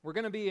We're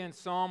going to be in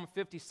Psalm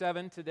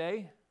 57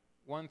 today,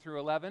 1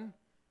 through 11.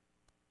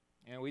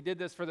 And we did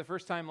this for the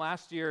first time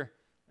last year.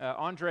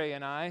 Andrey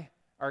and I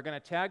are going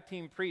to tag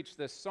team preach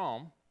this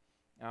psalm.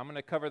 Now, I'm going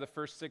to cover the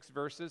first 6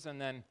 verses and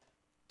then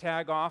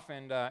tag off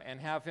and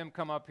have him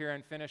come up here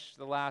and finish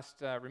the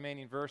last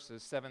remaining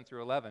verses, 7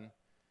 through 11.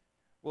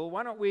 Well,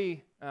 why don't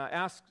we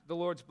ask the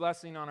Lord's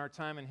blessing on our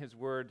time in His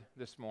Word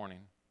this morning.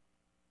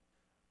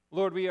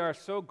 Lord, we are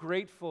so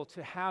grateful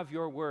to have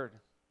Your Word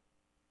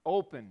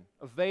open,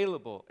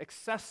 available,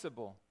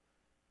 accessible,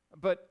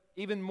 but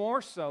even more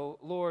so,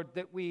 Lord,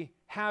 that we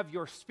have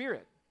Your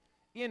Spirit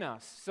in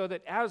us so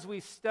that as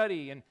we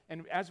study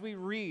and as we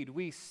read,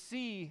 we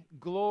see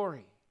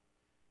glory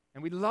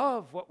and we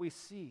love what we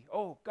see.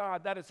 Oh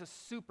God, that is a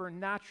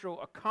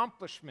supernatural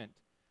accomplishment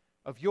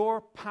of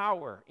Your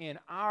power in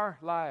our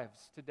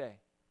lives today.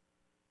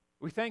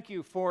 We thank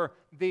You for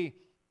the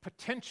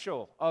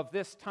potential of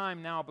this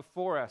time now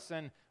before us,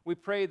 and we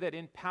pray that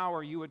in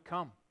power You would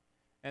come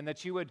and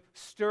that You would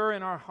stir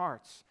in our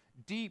hearts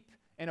deep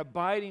and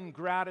abiding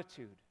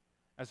gratitude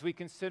as we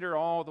consider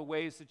all the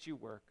ways that You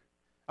work.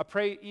 I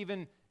pray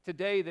even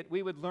today that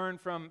we would learn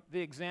from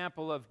the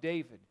example of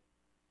David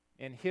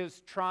in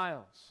his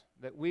trials,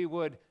 that we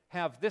would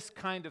have this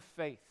kind of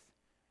faith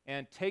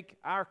and take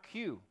our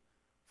cue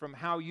from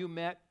how You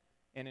met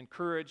and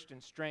encouraged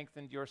and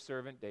strengthened Your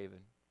servant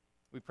David.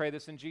 We pray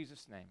this in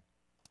Jesus' name.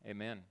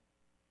 Amen.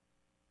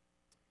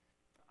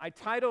 I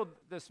titled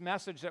this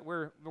message that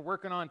we're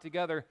working on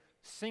together,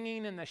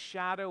 Singing in the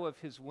Shadow of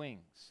His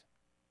Wings.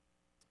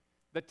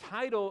 The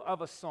title of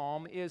a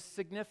psalm is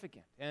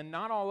significant, and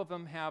not all of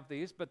them have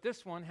these, but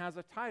this one has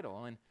a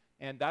title,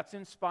 and that's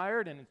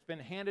inspired, and it's been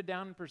handed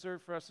down and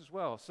preserved for us as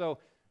well. So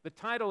the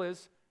title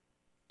is,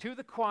 To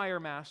the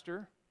Choir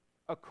Master,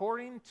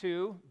 According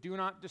to Do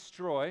Not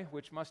Destroy,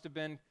 which must have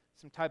been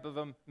some type of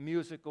a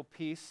musical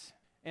piece.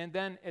 And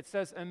then it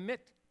says, a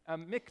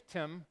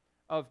Miktam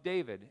of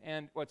David.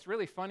 And what's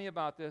really funny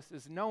about this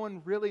is no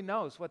one really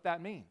knows what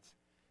that means.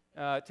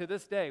 To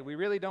this day, we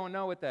really don't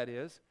know what that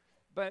is,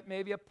 but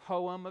maybe a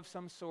poem of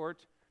some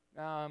sort.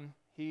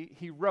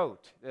 He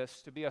wrote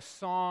this to be a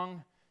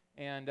song,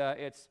 and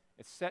it's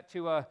set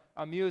to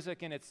a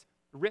music, and it's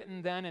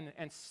written then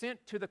and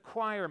sent to the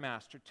choir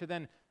master to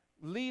then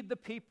lead the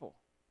people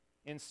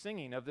in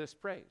singing of this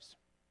praise.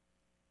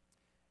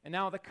 And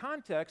now the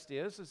context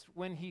is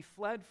when he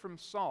fled from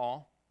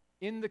Saul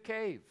in the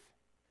cave.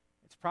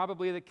 It's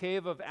probably the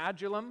cave of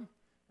Adullam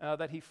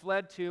that he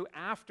fled to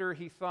after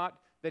he thought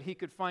that he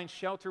could find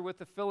shelter with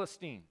the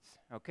Philistines.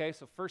 Okay,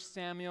 so 1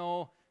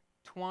 Samuel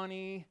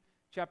 20,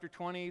 chapter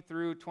 20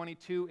 through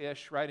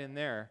 22-ish, right in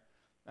there.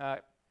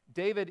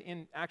 David,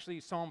 in actually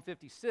Psalm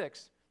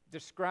 56,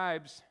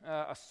 describes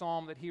a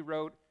psalm that he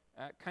wrote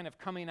kind of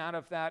coming out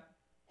of that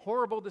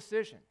horrible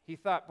decision. He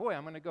thought, boy,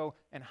 I'm going to go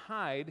and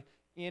hide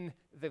in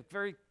the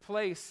very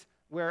place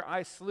where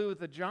I slew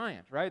the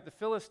giant, right? The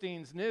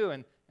Philistines knew,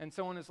 and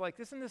someone is like,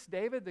 isn't this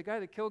David, the guy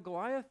that killed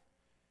Goliath?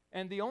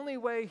 And the only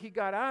way he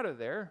got out of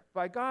there,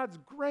 by God's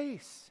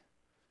grace,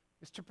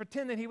 is to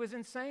pretend that he was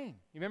insane.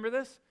 You remember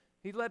this?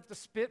 He let the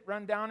spit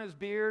run down his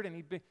beard, and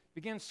he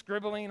began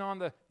scribbling on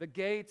the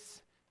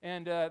gates,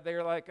 and they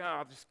were like,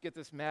 oh, just get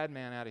this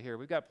madman out of here.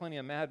 We've got plenty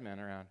of madmen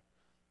around.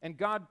 And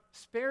God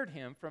spared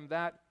him from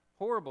that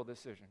horrible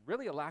decision,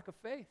 really a lack of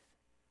faith,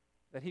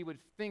 that he would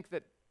think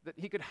that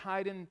he could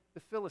hide in the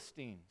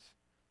Philistines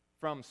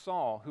from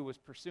Saul, who was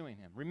pursuing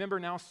him. Remember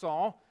now,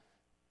 Saul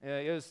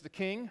is the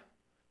king,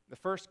 the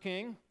first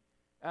king,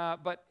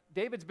 but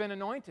David's been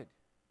anointed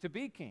to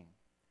be king.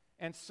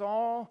 And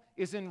Saul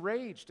is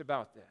enraged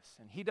about this,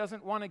 and he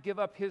doesn't want to give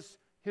up his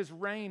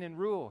reign and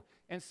rule.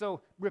 And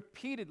so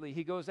repeatedly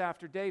he goes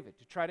after David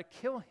to try to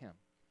kill him.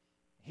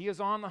 He is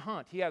on the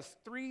hunt. He has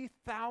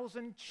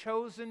 3,000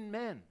 chosen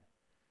men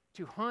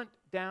to hunt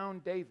down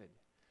David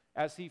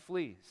as he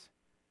flees.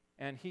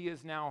 And he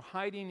is now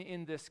hiding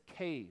in this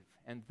cave.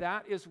 And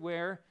that is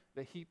where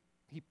he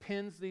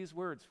pins these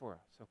words for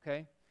us,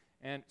 okay?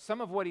 And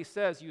some of what he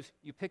says,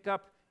 you pick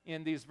up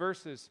in these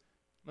verses.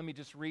 Let me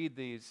just read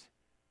these.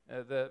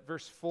 The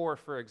verse 4,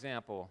 for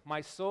example. My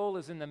soul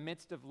is in the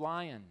midst of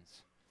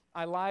lions.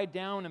 I lie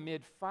down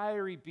amid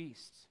fiery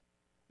beasts.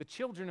 The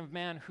children of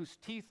man whose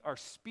teeth are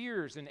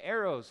spears and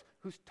arrows,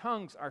 whose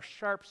tongues are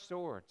sharp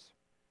swords.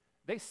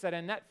 They set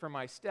a net for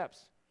my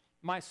steps.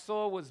 My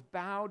soul was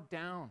bowed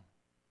down.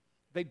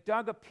 They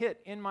dug a pit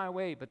in my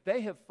way, but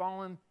they have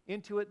fallen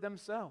into it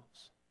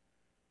themselves.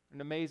 An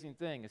amazing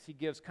thing as he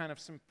gives kind of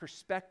some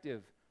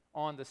perspective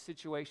on the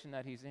situation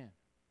that he's in.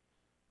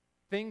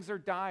 Things are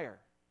dire.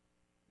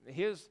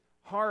 His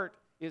heart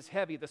is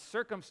heavy. The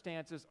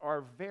circumstances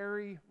are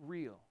very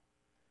real.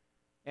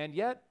 And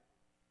yet,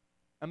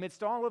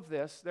 amidst all of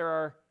this, there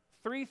are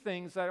 3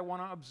 things that I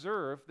want to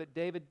observe that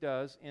David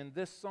does in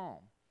this psalm.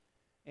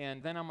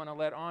 And then I'm going to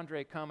let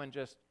Andrey come and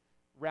just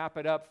wrap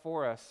it up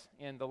for us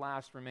in the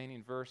last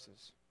remaining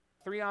verses.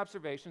 3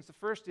 observations. The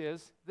first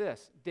is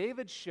this.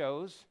 David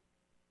shows,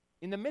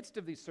 in the midst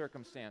of these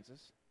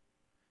circumstances,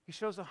 he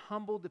shows a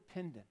humble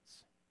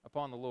dependence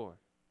upon the Lord.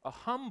 A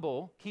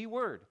humble, key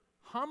word,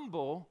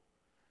 humble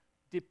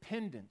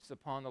dependence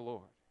upon the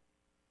Lord.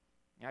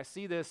 I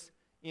see this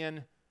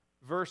in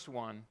verse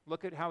 1.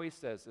 Look at how he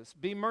says this.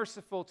 Be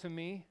merciful to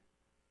me,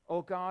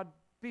 O God,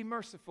 be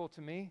merciful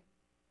to me.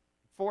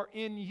 For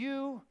in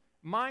you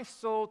my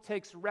soul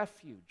takes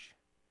refuge.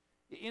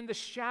 In the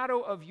shadow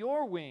of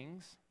your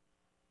wings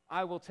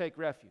I will take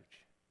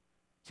refuge,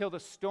 till the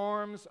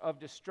storms of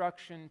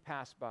destruction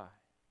pass by.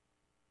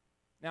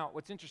 Now,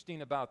 what's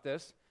interesting about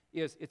this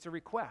is it's a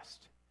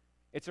request.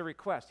 It's a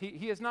request.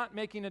 He is not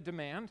making a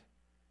demand.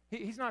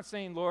 He's not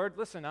saying, Lord,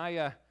 listen,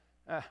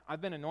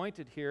 I've been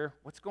anointed here.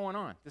 What's going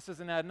on? This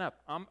isn't adding up.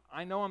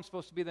 I know I'm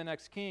supposed to be the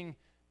next king.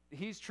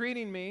 He's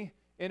treating me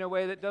in a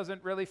way that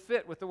doesn't really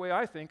fit with the way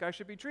I think I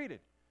should be treated.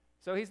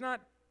 So he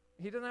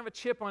doesn't have a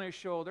chip on his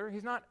shoulder.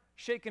 He's not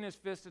shaking his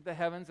fist at the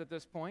heavens at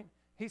this point.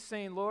 He's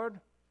saying, Lord,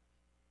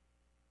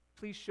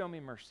 please show me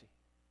mercy.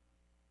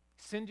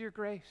 Send your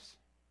grace.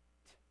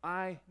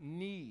 I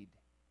need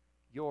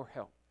your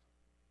help.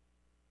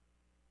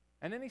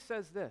 And then he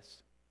says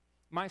this,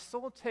 my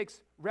soul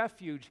takes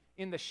refuge.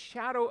 In the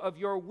shadow of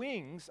your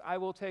wings, I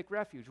will take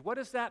refuge. What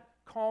does that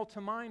call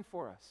to mind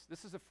for us?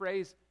 This is a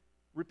phrase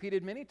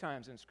repeated many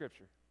times in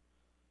Scripture.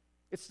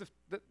 It's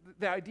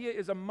the idea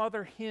is a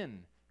mother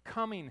hen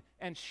coming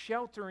and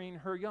sheltering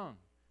her young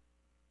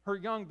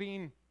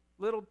being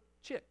little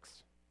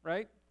chicks,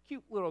 right?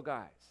 Cute little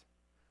guys.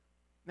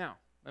 Now,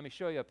 let me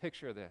show you a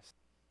picture of this,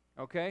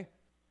 okay?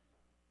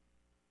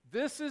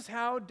 This is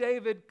how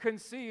David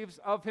conceives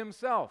of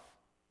himself.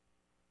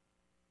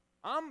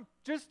 I'm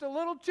just a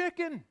little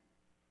chicken.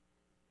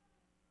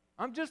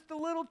 I'm just a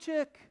little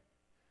chick.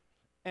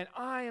 And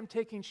I am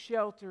taking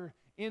shelter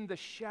in the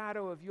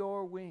shadow of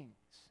your wings.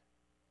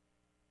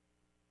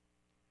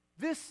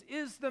 This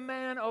is the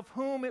man of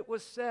whom it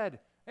was said,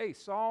 hey,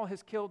 Saul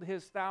has killed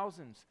his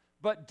thousands,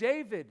 but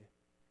David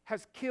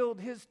has killed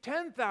his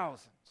 10,000s.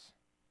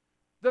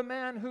 The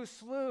man who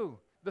slew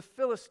the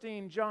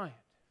Philistine giant.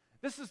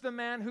 This is the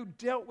man who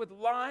dealt with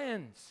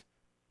lions.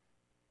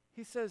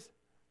 He says,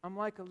 I'm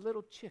like a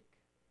little chick,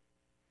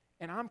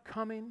 and I'm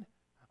coming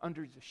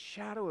under the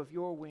shadow of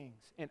your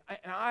wings. And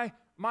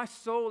my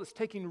soul is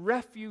taking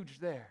refuge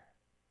there.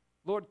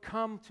 Lord,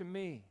 come to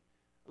me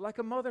like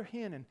a mother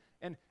hen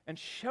and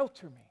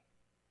shelter me.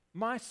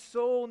 My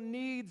soul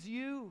needs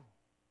you.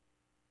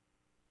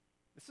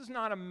 This is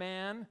not a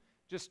man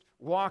just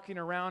walking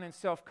around in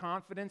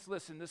self-confidence.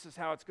 Listen, this is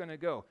how it's going to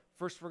go.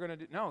 First we're going to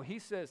do. No, he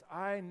says,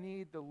 I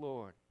need the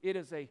Lord. It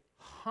is a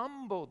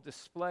humble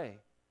display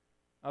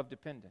of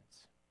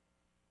dependence.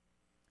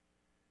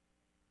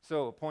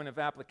 So a point of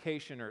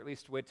application, or at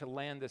least a way to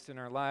land this in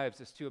our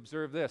lives, is to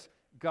observe this.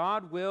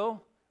 God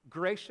will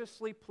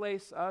graciously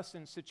place us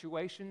in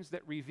situations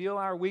that reveal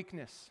our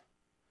weakness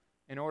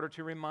in order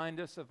to remind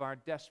us of our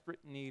desperate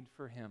need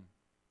for Him.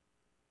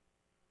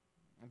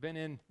 I've been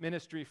in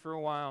ministry for a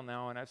while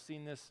now, and I've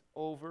seen this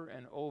over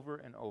and over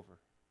and over.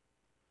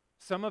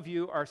 Some of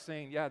you are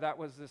saying, yeah, that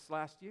was this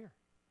last year.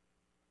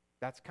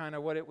 That's kind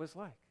of what it was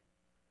like.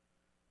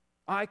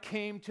 I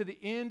came to the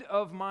end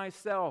of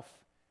myself,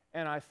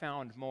 and I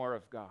found more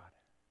of God.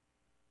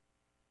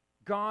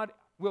 God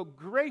will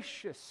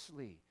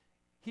graciously,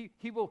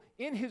 He will,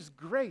 in His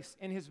grace,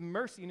 in His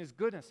mercy, in His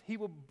goodness, He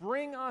will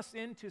bring us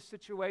into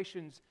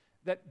situations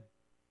that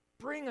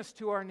bring us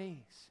to our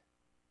knees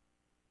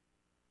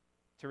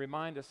to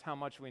remind us how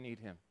much we need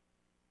Him.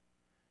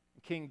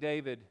 King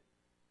David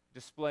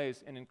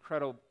displays an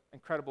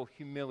incredible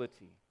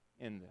humility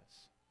in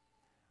this.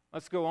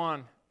 Let's go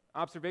on.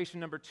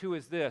 Observation number 2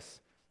 is this.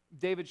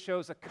 David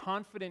shows a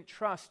confident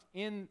trust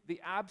in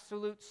the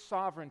absolute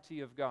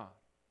sovereignty of God.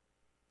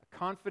 A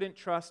confident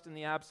trust in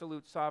the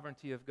absolute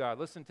sovereignty of God.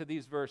 Listen to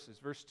these verses.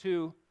 Verse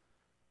 2,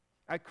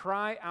 I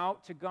cry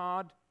out to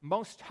God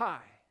Most High,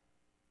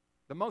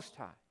 the Most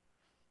High,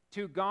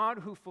 to God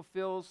who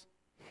fulfills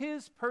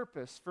His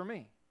purpose for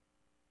me.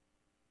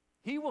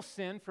 He will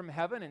send from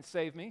heaven and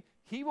save me.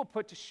 He will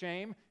put to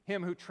shame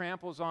him who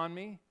tramples on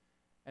me.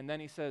 And then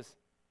he says,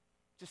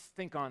 just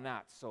think on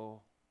that,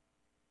 soul.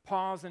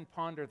 Pause and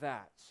ponder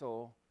that,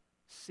 soul.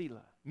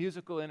 Selah,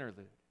 musical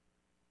interlude,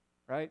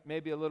 right?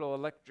 Maybe a little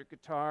electric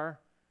guitar,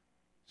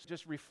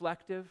 just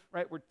reflective,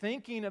 right? We're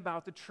thinking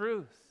about the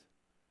truth.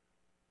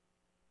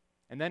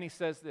 And then he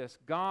says this,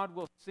 God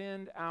will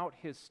send out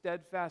His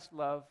steadfast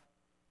love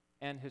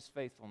and His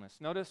faithfulness.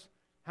 Notice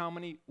how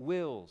many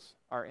wills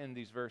are in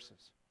these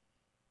verses.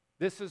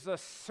 This is a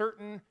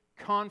certain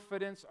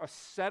confidence, a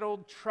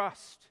settled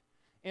trust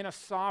in a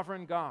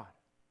sovereign God.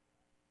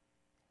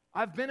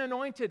 I've been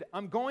anointed.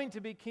 I'm going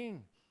to be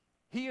king.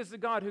 He is the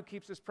God who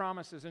keeps His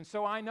promises, and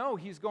so I know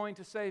He's going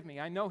to save me.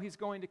 I know He's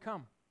going to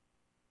come.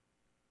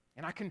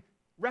 And I can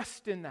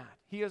rest in that.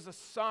 He is a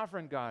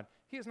sovereign God.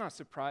 He is not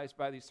surprised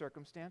by these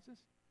circumstances.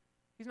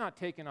 He's not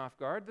taken off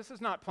guard. This is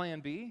not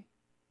plan B.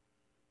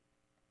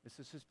 This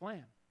is His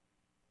plan.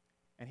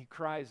 And he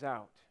cries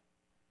out.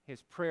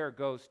 His prayer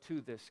goes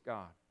to this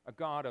God, a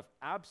God of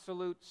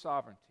absolute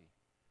sovereignty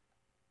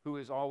who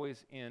is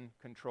always in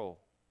control.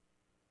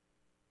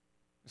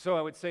 So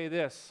I would say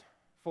this,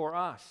 for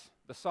us,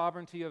 the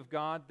sovereignty of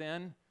God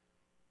then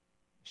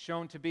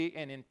shown to be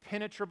an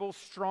impenetrable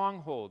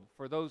stronghold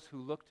for those who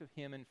look to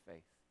him in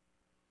faith.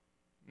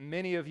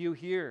 Many of you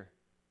here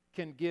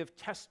can give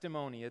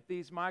testimony at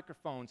these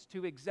microphones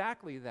to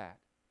exactly that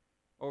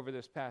over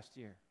this past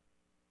year.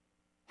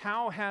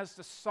 How has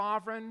the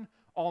sovereign,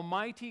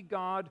 almighty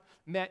God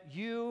met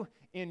you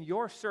in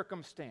your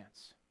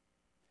circumstance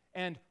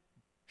and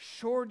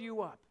shored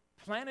you up,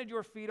 planted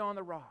your feet on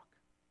the rock,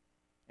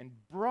 and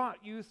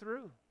brought you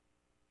through?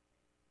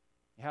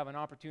 You have an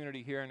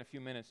opportunity here in a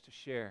few minutes to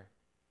share.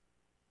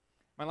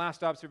 My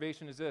last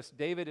observation is this: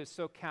 David is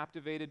so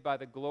captivated by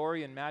the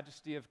glory and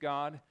majesty of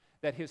God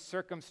that his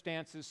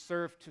circumstances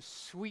serve to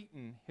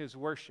sweeten his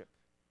worship.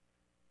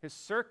 His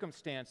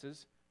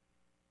circumstances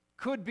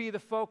could be the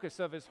focus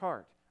of his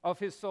heart, of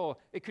his soul.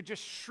 It could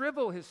just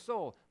shrivel his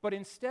soul. But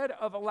instead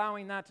of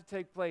allowing that to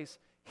take place,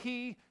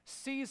 he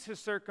sees his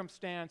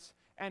circumstance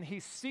and he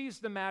sees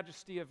the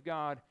majesty of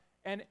God,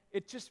 and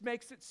it just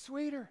makes it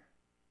sweeter.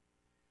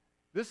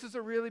 This is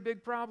a really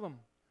big problem,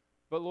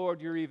 but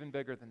Lord, you're even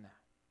bigger than that.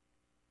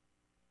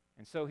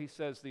 And so he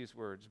says these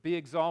words: "Be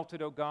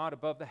exalted, O God,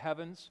 above the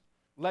heavens.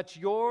 Let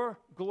your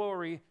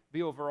glory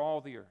be over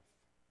all the earth."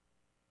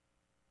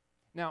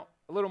 Now,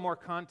 a little more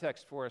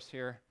context for us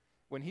here.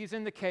 When he's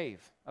in the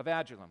cave of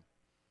Adullam,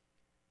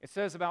 it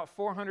says about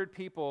 400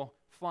 people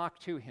flock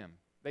to him.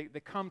 They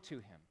come to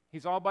him.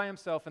 He's all by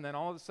himself, and then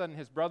all of a sudden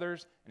his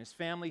brothers and his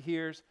family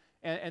hears.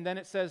 And then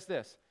it says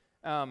this: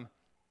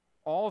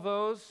 all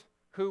those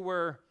who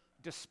were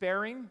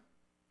despairing,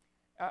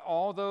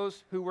 all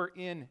those who were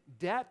in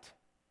debt,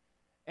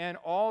 and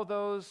all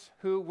those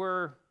who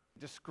were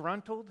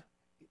disgruntled.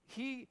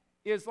 He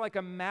is like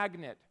a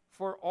magnet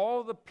for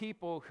all the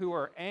people who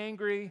are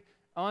angry,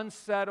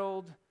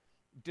 unsettled,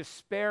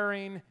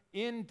 despairing,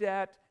 in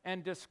debt,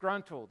 and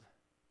disgruntled.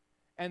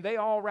 And they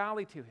all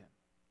rally to him.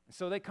 And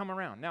so they come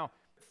around. Now,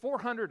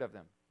 400 of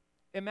them.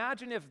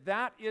 Imagine if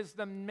that is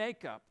the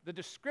makeup, the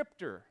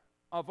descriptor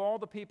of all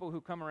the people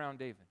who come around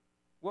David.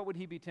 What would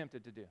he be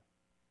tempted to do?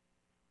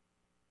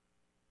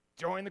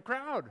 Join the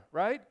crowd,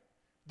 right?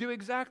 Do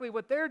exactly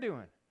what they're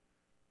doing.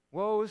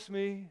 Woe is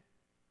me.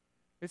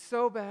 It's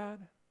so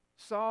bad.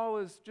 Saul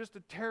is just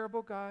a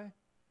terrible guy.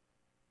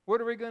 What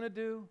are we going to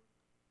do?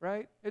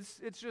 Right?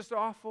 It's just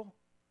awful.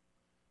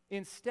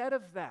 Instead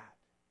of that,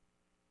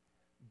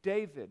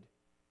 David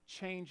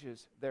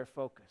changes their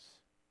focus,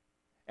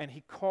 and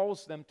he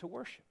calls them to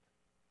worship.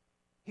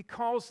 He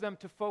calls them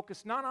to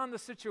focus not on the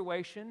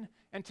situation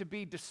and to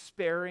be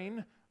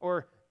despairing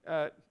or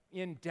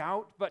in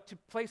doubt, but to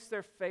place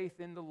their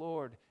faith in the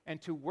Lord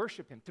and to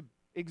worship him, to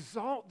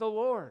exalt the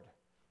Lord,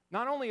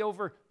 not only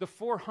over the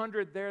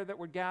 400 there that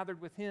were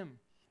gathered with him,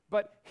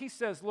 but he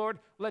says, Lord,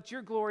 let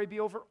your glory be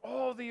over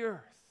all the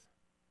earth.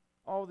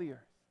 All the earth.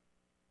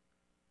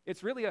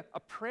 It's really a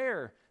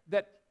prayer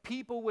that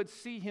people would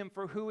see him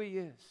for who he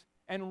is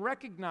and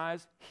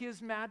recognize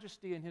his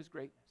majesty and his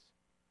greatness.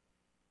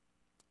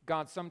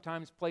 God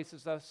sometimes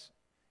places us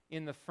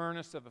in the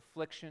furnace of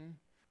affliction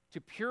to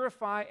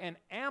purify and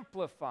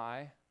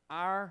amplify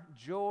our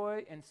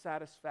joy and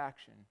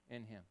satisfaction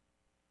in him.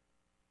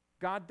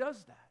 God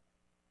does that.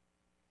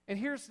 And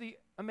here's the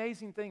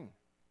amazing thing.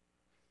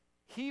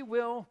 He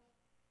will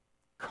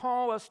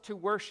call us to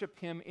worship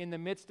him in the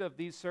midst of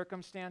these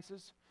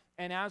circumstances.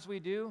 And as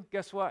we do,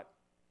 guess what?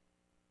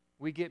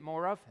 We get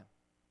more of him.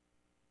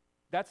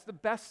 That's the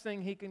best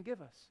thing he can give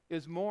us,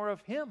 is more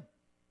of him.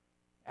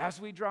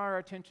 As we draw our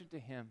attention to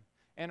him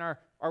and our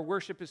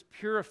worship is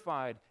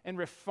purified and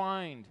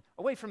refined,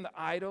 away from the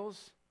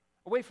idols,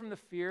 away from the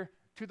fear,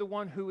 to the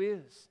one who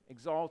is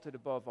exalted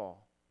above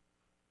all,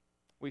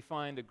 we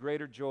find a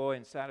greater joy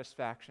and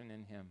satisfaction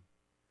in him.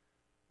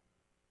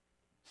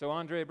 So,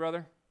 Andrey,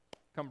 brother,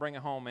 come bring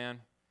it home,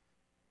 man.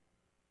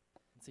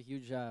 It's a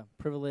huge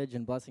privilege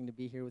and blessing to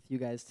be here with you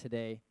guys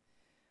today.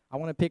 I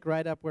want to pick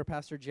right up where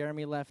Pastor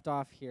Jeremy left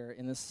off here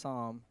in this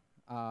psalm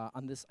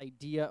on this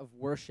idea of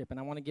worship. And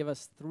I want to give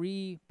us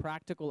 3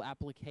 practical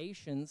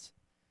applications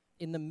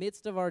in the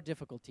midst of our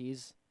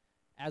difficulties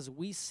as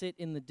we sit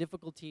in the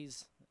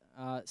difficulties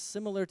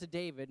similar to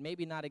David,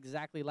 maybe not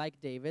exactly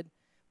like David,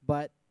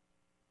 but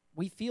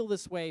we feel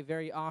this way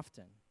very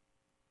often.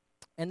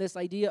 And this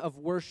idea of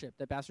worship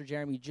that Pastor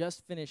Jeremy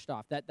just finished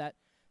off, that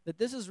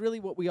this is really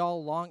what we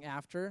all long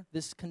after,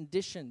 this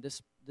condition,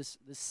 this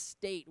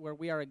state where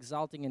we are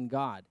exalting in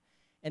God.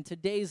 And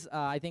today's,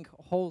 I think,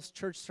 whole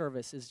church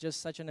service is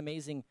just such an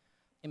amazing,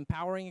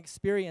 empowering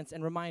experience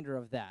and reminder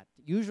of that.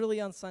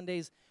 Usually on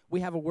Sundays,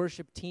 we have a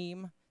worship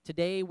team.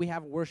 Today, we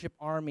have a worship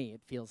army,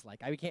 it feels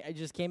like. I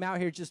just came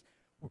out here,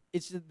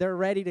 they're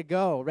ready to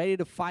go, ready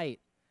to fight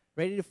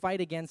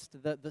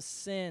against the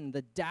sin,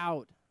 the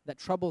doubt that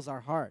troubles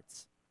our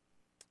hearts.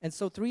 And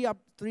so 3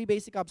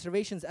 basic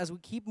observations as we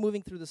keep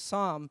moving through the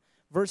psalm.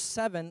 Verse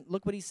 7,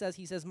 look what he says.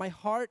 He says, my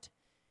heart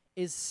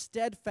is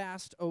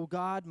steadfast, O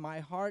God, my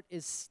heart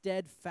is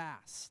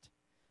steadfast.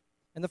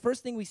 And the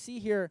first thing we see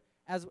here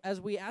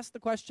as we ask the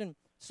question,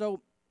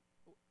 so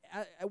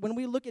when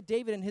we look at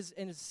David in his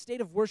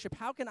state of worship,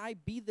 how can I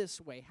be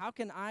this way? How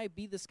can I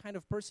be this kind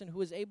of person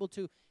who is able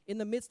to, in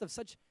the midst of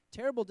such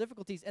terrible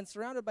difficulties and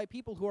surrounded by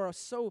people who are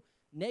so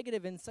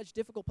negative in such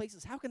difficult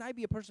places, how can I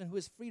be a person who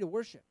is free to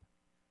worship?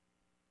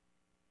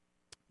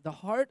 The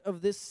heart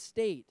of this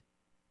state,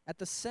 at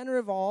the center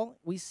of all,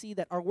 we see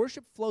that our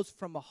worship flows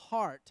from a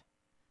heart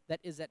that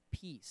is at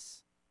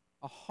peace.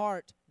 A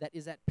heart that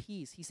is at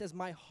peace. He says,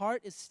 my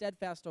heart is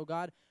steadfast, O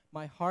God.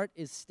 My heart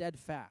is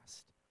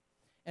steadfast.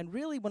 And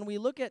really, when we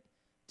look at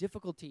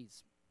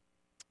difficulties,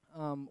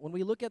 when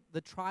we look at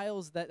the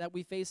trials that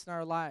we face in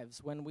our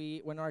lives,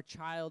 when our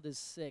child is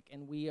sick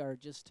and we are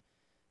just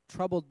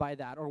troubled by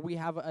that, or we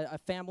have a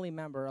family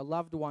member, a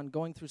loved one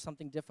going through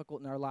something difficult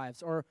in our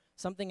lives, or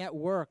something at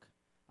work,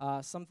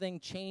 something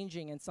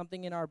changing and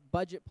something in our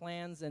budget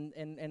plans,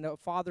 and a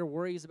father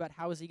worries about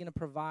how is he going to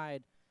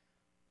provide,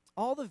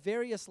 all the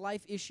various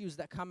life issues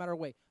that come our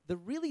way. The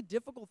really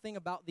difficult thing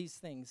about these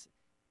things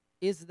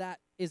is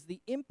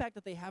the impact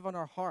that they have on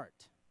our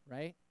heart,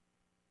 right?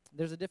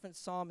 There's a different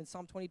psalm in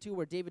Psalm 22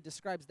 where David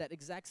describes that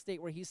exact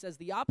state where he says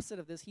the opposite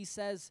of this. He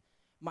says,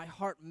 my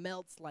heart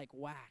melts like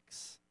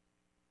wax.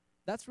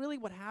 That's really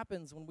what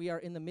happens when we are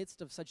in the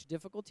midst of such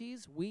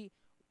difficulties. We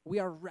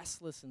are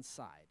restless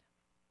inside.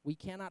 We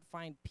cannot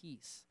find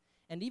peace.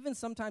 And even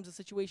sometimes the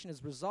situation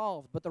is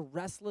resolved, but the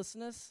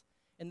restlessness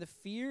and the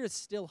fear is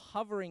still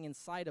hovering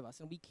inside of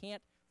us, and we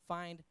can't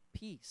find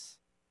peace.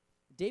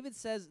 David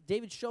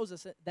shows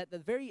us that the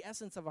very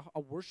essence of a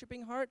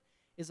worshiping heart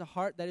is a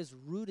heart that is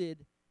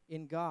rooted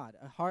in God,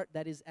 a heart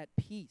that is at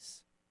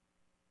peace.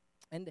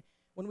 And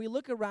when we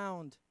look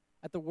around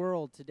at the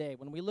world today,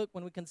 when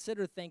we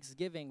consider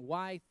Thanksgiving,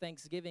 why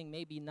Thanksgiving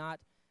may be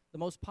not the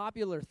most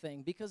popular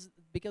thing, because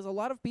a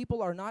lot of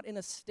people are not in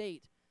a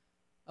state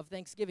of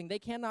Thanksgiving. They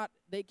cannot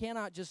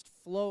just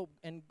flow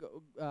and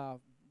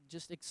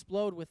just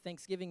explode with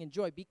Thanksgiving and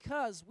joy,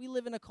 because we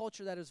live in a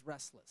culture that is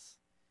restless.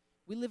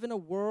 We live in a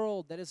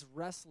world that is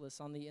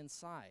restless on the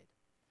inside.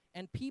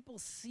 And people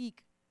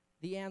seek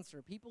the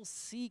answer. People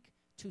seek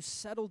to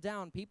settle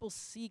down. People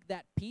seek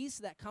that peace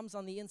that comes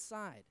on the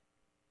inside.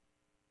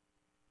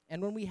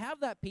 And when we have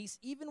that peace,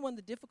 even when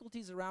the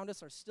difficulties around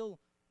us are still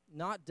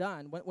not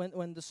done,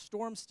 when the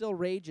storm still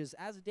rages,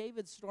 as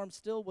David's storm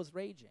still was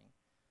raging,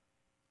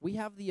 we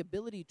have the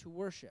ability to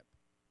worship.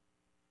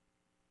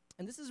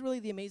 And this is really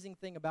the amazing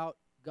thing about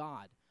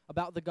God,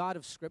 about the God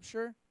of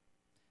Scripture,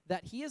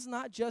 that he is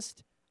not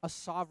just a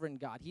sovereign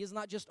God. He is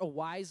not just a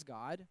wise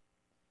God.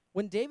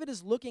 When David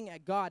is looking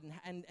at God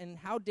and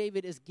how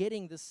David is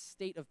getting this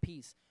state of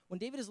peace, when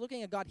David is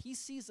looking at God, he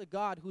sees a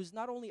God who's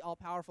not only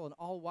all-powerful and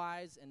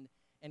all-wise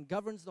and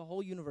governs the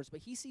whole universe,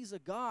 but he sees a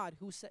God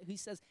who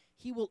says,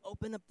 he will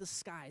open up the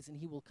skies and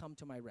he will come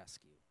to my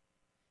rescue.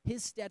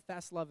 His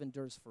steadfast love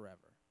endures forever.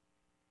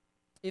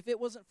 If it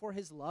wasn't for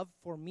his love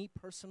for me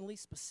personally,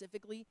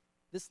 specifically,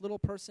 this little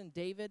person,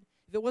 David,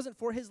 if it wasn't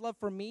for his love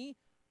for me,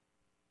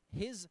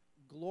 his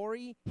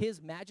glory,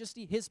 his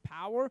majesty, his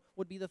power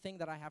would be the thing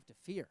that I have to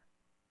fear.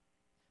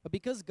 But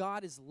because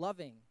God is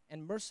loving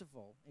and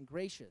merciful and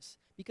gracious,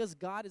 because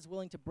God is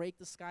willing to break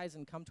the skies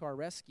and come to our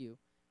rescue,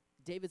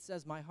 David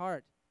says, my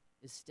heart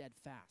is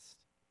steadfast.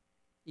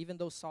 Even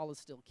though Saul is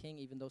still king,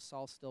 even though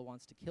Saul still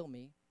wants to kill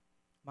me,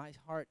 my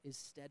heart is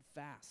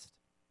steadfast.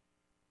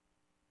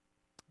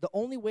 The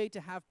only way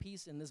to have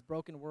peace in this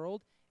broken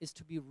world is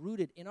to be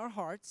rooted in our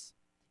hearts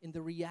in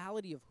the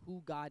reality of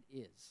who God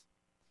is.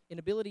 An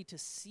ability to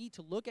see,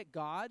 to look at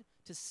God,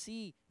 to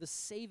see the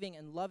saving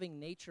and loving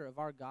nature of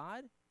our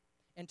God,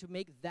 and to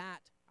make that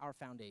our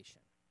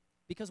foundation.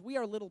 Because we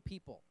are little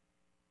people.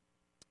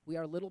 We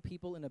are little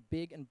people in a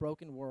big and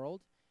broken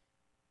world.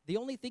 The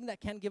only thing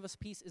that can give us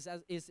peace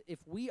is if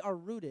we are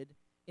rooted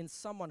in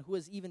someone who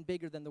is even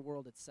bigger than the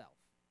world itself.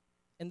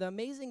 And the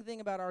amazing thing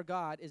about our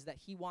God is that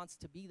he wants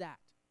to be that.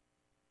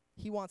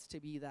 He wants to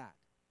be that.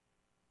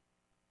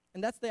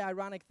 And that's the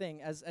ironic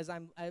thing. As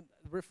I'm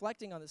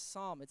reflecting on this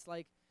psalm, it's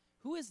like,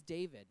 who is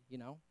David,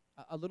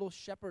 a little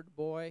shepherd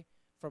boy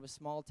from a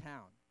small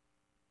town?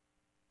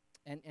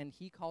 And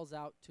he calls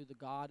out to the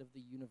God of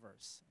the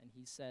universe, and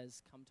he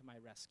says, come to my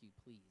rescue,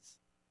 please.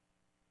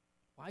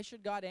 Why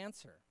should God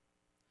answer?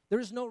 There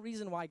is no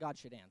reason why God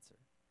should answer.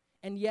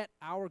 And yet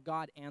our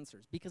God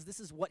answers, because this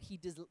is what he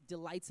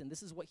delights in.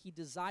 This is what he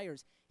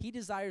desires. He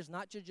desires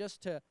not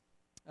just to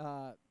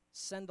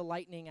send the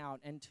lightning out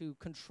and to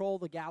control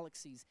the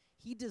galaxies.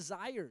 He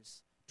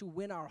desires to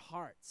win our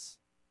hearts,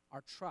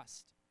 our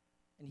trust,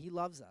 and he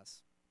loves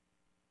us.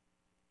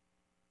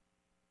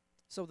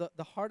 So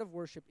the heart of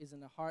worship is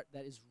in a heart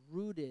that is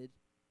rooted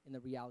in the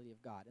reality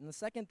of God. And the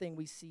second thing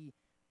we see,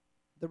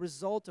 the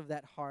result of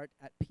that heart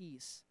at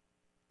peace,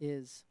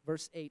 is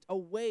verse 8.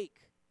 Awake,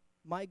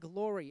 my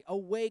glory.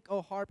 Awake,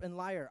 O harp and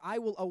lyre. I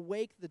will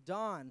awake the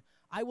dawn.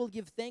 I will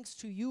give thanks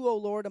to you, O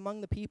Lord,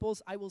 among the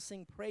peoples. I will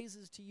sing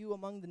praises to you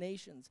among the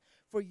nations.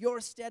 For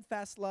your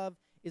steadfast love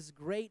is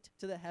great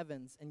to the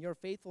heavens, and your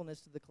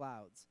faithfulness to the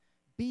clouds.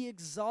 Be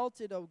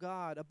exalted, O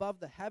God, above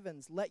the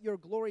heavens. Let your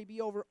glory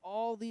be over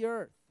all the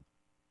earth.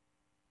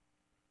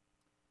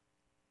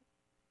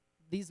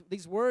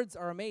 these words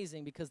are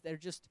amazing because they're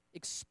just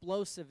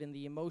explosive in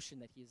the emotion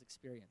that he is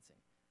experiencing.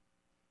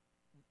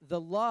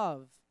 The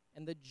love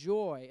and the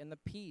joy and the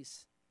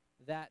peace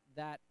that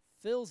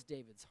fills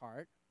David's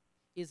heart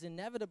is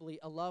inevitably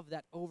a love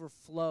that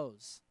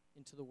overflows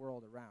into the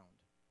world around.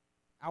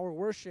 Our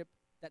worship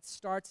that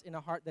starts in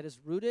a heart that is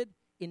rooted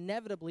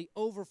inevitably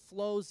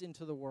overflows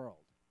into the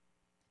world.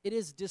 It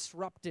is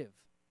disruptive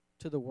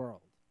to the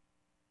world.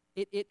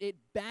 It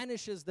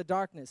banishes the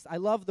darkness. I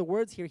love the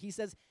words here. He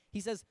says,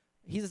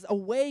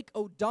 awake,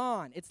 O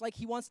dawn. It's like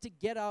he wants to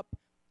get up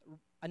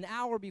an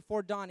hour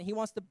before dawn, and he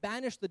wants to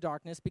banish the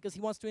darkness because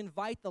he wants to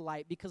invite the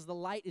light, because the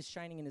light is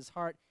shining in his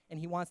heart, and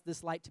he wants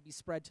this light to be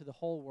spread to the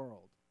whole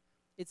world.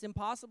 It's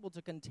impossible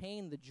to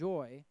contain the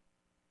joy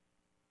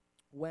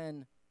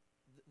when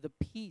the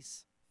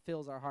peace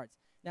fills our hearts.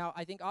 Now,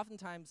 I think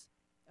oftentimes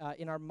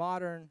in our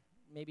modern,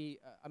 maybe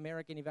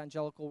American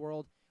evangelical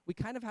world, we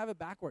kind of have it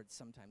backwards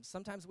sometimes.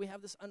 Sometimes we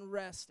have this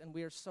unrest, and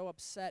we are so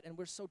upset, and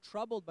we're so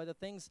troubled by the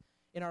things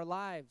in our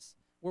lives.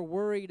 We're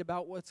worried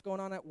about what's going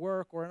on at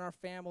work or in our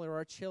family or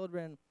our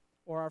children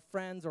or our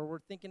friends, or we're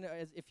thinking,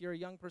 as if you're a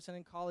young person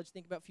in college,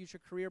 think about future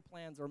career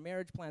plans or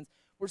marriage plans.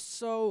 We're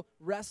so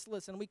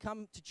restless, and we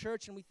come to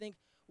church and we think,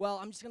 well,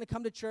 I'm just going to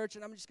come to church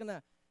and I'm just going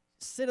to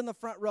sit in the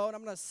front row and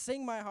I'm going to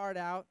sing my heart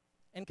out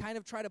and kind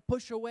of try to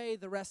push away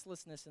the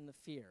restlessness and the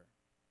fear.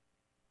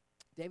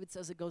 David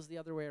says it goes the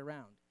other way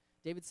around.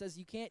 David says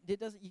you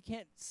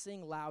can't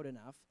sing loud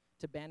enough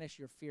to banish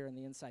your fear on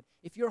the inside.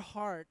 If your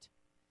heart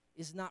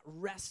is not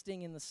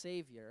resting in the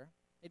Savior,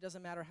 it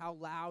doesn't matter how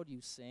loud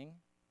you sing,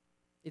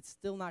 it's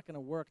still not going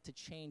to work to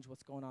change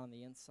what's going on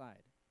the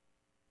inside.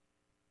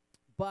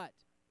 But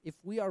if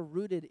we are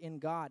rooted in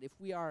God, if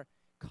we are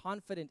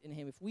confident in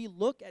Him, if we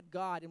look at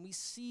God and we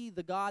see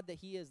the God that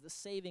He is, the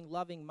saving,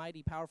 loving,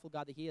 mighty, powerful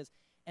God that He is,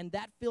 and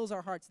that fills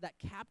our hearts, that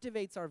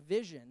captivates our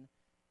vision,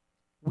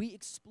 we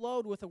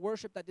explode with a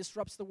worship that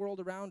disrupts the world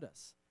around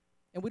us.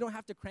 And we don't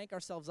have to crank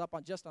ourselves up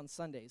just on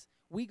Sundays.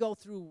 We go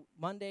through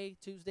Monday,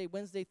 Tuesday,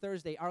 Wednesday,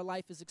 Thursday. Our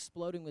life is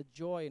exploding with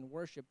joy and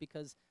worship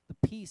because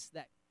the peace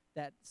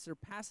that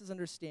surpasses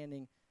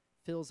understanding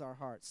fills our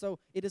hearts. So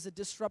it is a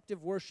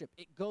disruptive worship.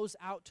 It goes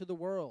out to the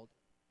world.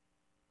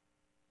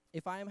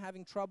 If I am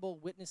having trouble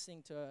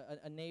witnessing to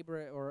a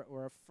neighbor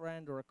or a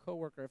friend or a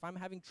coworker, if I'm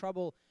having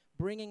trouble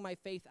bringing my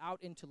faith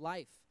out into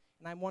life,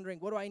 and I'm wondering,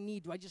 what do I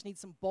need? Do I just need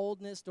some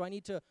boldness? Do I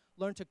need to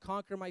learn to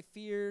conquer my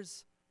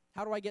fears?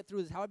 How do I get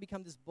through this? How do I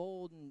become this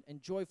bold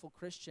and joyful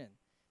Christian?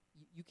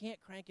 You can't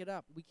crank it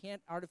up. We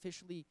can't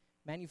artificially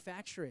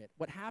manufacture it.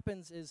 What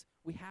happens is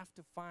we have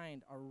to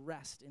find our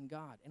rest in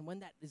God. And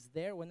when that is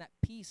there, when that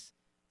peace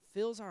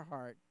fills our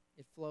heart,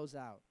 it flows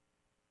out.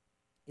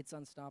 It's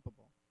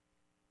unstoppable.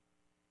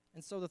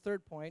 And so the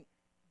third point,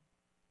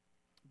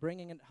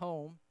 bringing it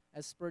home,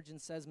 as Spurgeon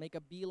says, make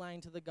a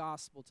beeline to the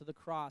gospel, to the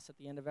cross at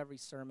the end of every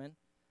sermon.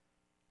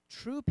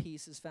 True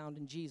peace is found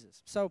in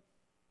Jesus. So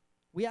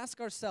we ask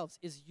ourselves,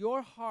 is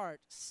your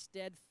heart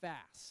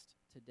steadfast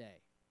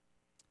today?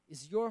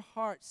 Is your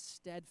heart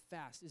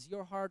steadfast? Is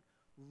your heart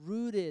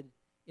rooted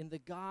in the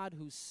God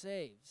who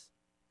saves?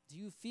 Do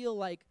you feel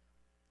like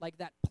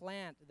that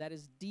plant that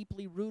is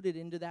deeply rooted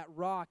into that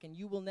rock and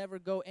you will never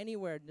go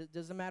anywhere? It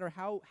doesn't matter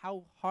how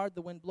hard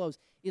the wind blows.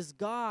 Is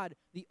God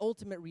the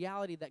ultimate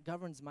reality that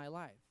governs my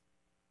life?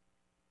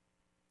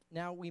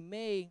 Now, we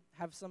may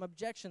have some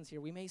objections here.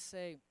 We may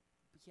say,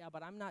 yeah,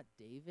 but I'm not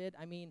David.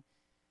 I mean,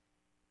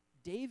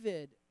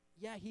 David,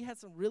 yeah, he had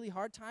some really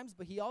hard times,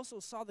 but he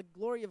also saw the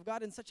glory of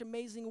God in such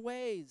amazing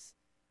ways.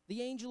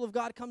 The angel of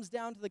God comes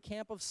down to the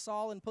camp of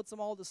Saul and puts them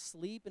all to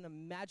sleep in a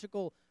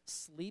magical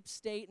sleep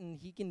state, and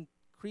he can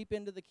creep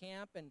into the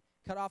camp and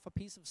cut off a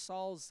piece of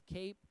Saul's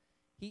cape.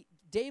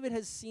 David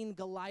has seen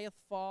Goliath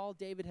fall.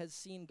 David has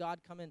seen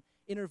God come and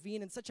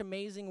intervene in such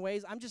amazing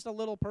ways. I'm just a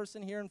little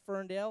person here in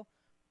Ferndale.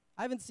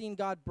 I haven't seen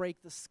God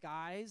break the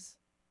skies.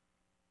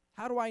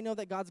 How do I know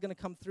that God's going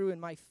to come through in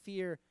my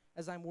fear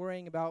as I'm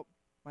worrying about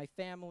my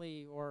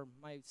family or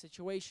my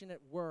situation at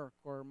work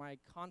or my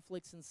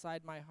conflicts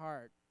inside my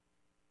heart?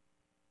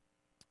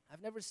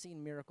 I've never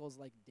seen miracles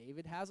like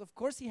David has. Of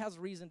course he has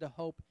reason to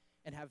hope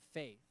and have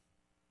faith.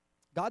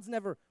 God's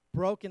never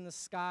broken the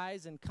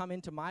skies and come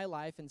into my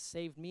life and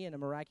saved me in a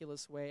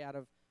miraculous way out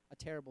of a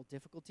terrible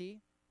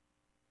difficulty.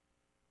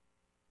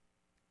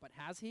 But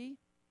has he?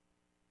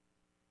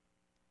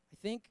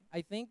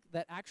 I think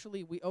that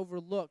actually we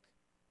overlook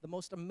the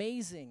most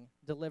amazing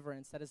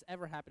deliverance that has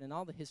ever happened in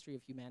all the history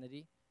of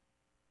humanity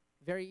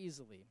very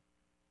easily.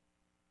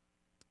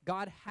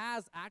 God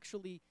has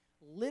actually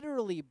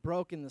literally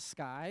broken the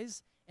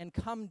skies and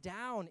come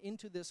down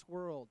into this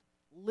world,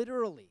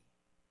 literally,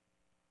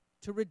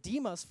 to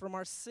redeem us from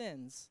our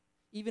sins,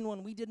 even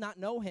when we did not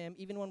know him,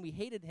 even when we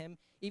hated him,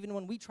 even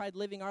when we tried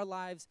living our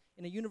lives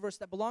in a universe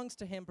that belongs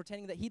to him,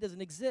 pretending that he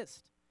doesn't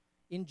exist.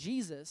 In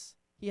Jesus,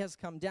 he has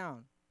come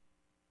down.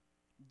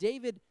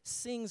 David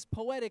sings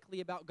poetically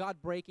about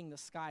God breaking the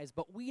skies,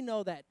 but we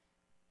know that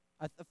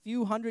a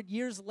few hundred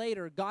years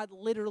later, God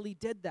literally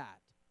did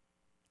that.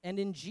 And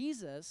in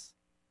Jesus,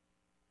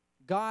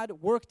 God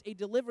worked a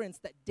deliverance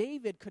that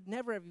David could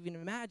never have even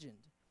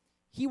imagined.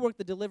 He worked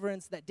the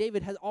deliverance that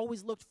David had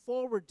always looked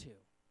forward to.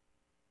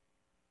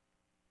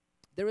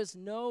 There is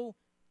no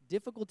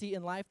difficulty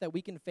in life that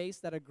we can face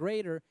that are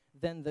greater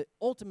than the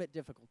ultimate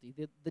difficulty,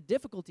 the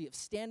difficulty of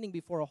standing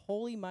before a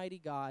holy, mighty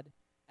God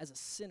as a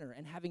sinner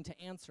and having to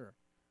answer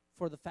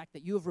for the fact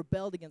that you have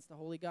rebelled against the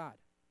holy God.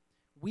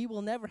 We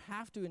will never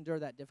have to endure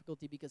that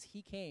difficulty because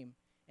he came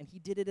and he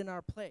did it in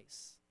our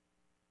place.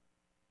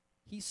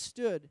 He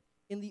stood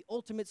in the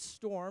ultimate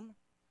storm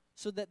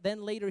so that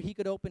then later he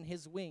could open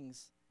his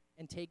wings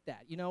and take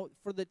that. You know,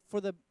 for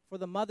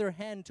the mother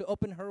hen to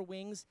open her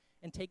wings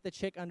and take the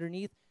chick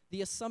underneath,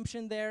 the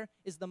assumption there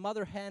is the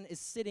mother hen is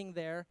sitting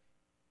there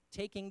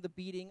taking the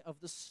beating of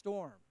the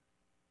storm.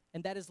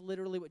 And that is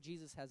literally what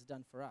Jesus has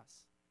done for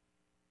us.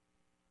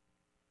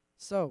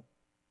 So,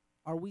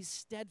 are we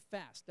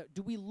steadfast?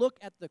 Do we look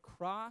at the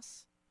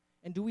cross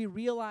and do we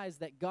realize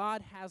that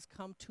God has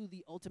come to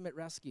the ultimate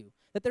rescue?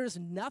 That there is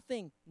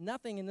nothing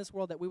in this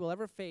world that we will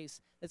ever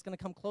face that's going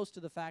to come close to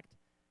the fact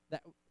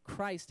that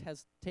Christ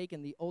has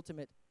taken the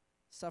ultimate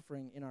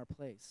suffering in our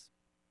place.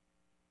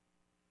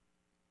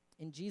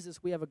 In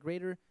Jesus, we have a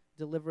greater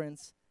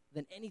deliverance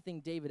than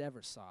anything David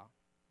ever saw.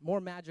 More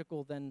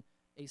magical than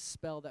a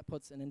spell that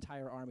puts an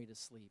entire army to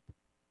sleep.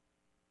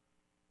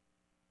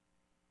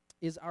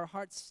 Is our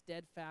heart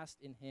steadfast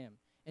in him?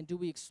 And do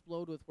we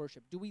explode with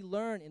worship? Do we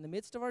learn in the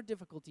midst of our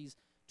difficulties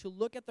to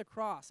look at the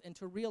cross and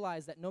to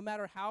realize that no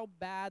matter how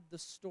bad the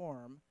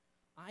storm,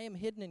 I am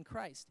hidden in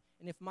Christ.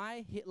 And if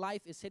my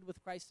life is hid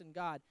with Christ in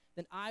God,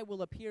 then I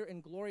will appear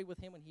in glory with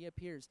him when he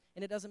appears.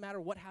 And it doesn't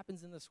matter what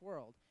happens in this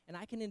world. And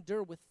I can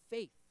endure with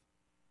faith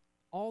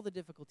all the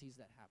difficulties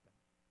that happen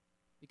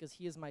because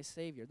he is my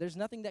Savior. There's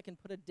nothing that can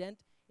put a dent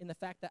in the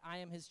fact that I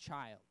am his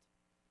child.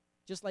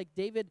 Just like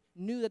David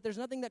knew that there's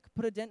nothing that could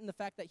put a dent in the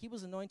fact that he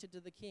was anointed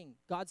to the king.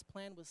 God's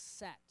plan was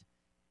set.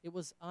 It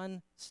was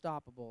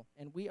unstoppable.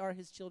 And we are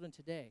his children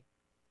today.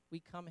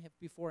 We come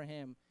before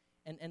him.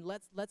 And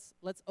let's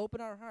open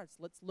our hearts.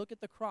 Let's look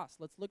at the cross.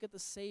 Let's look at the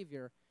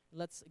Savior. And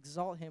let's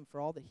exalt him for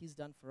all that he's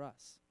done for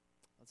us.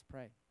 Let's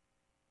pray.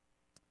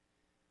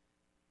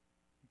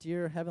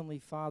 Dear Heavenly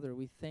Father,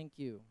 we thank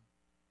you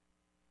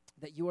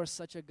that you are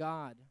such a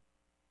God.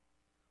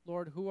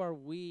 Lord, who are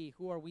we?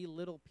 Who are we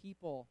little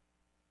people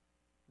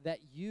that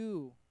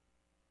you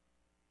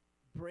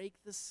break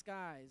the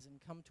skies and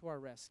come to our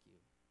rescue?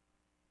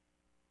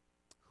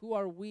 Who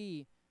are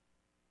we,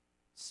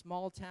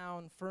 small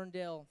town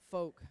Ferndale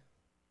folk,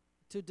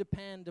 to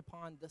depend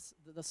upon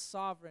the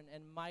sovereign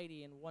and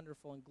mighty and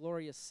wonderful and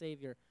glorious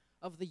Savior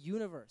of the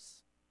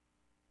universe?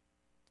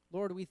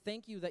 Lord, we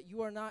thank you that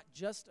you are not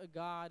just a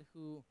God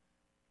who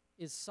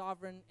is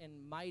sovereign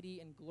and mighty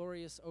and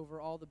glorious over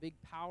all the big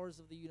powers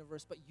of the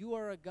universe, but you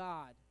are a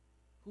God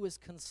who is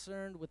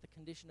concerned with the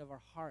condition of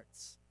our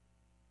hearts.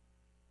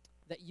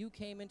 That you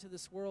came into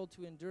this world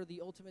to endure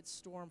the ultimate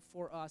storm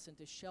for us and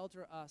to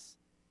shelter us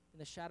in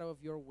the shadow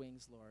of your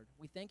wings, Lord.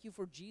 We thank you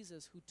for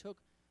Jesus who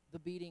took the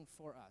beating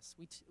for us.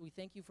 We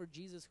thank you for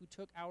Jesus who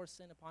took our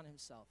sin upon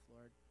himself,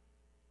 Lord.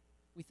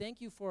 We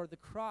thank you for the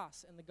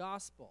cross and the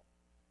gospel,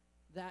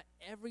 that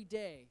every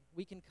day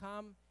we can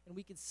come and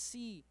we can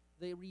see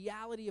the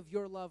reality of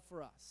your love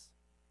for us.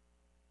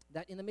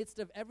 That in the midst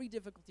of every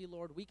difficulty,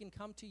 Lord, we can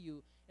come to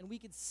you and we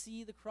can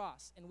see the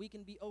cross and we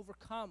can be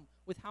overcome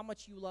with how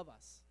much you love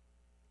us.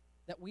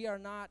 That we are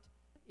not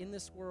in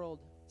this world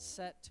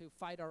set to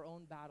fight our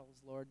own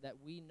battles, Lord, that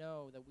we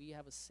know that we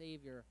have a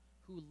Savior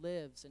who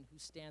lives and who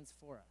stands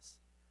for us.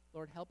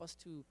 Lord, help us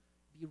to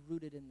be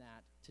rooted in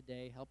that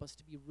today. Help us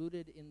to be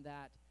rooted in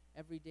that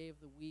every day of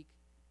the week,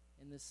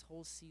 in this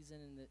whole season,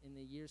 in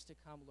the years to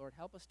come. Lord,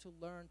 help us to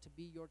learn to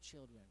be your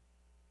children,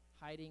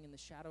 hiding in the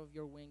shadow of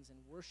your wings and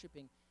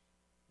worshiping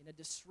in a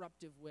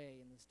disruptive way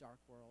in this dark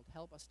world.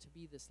 Help us to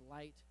be this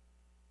light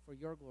for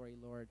your glory,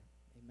 Lord.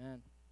 Amen.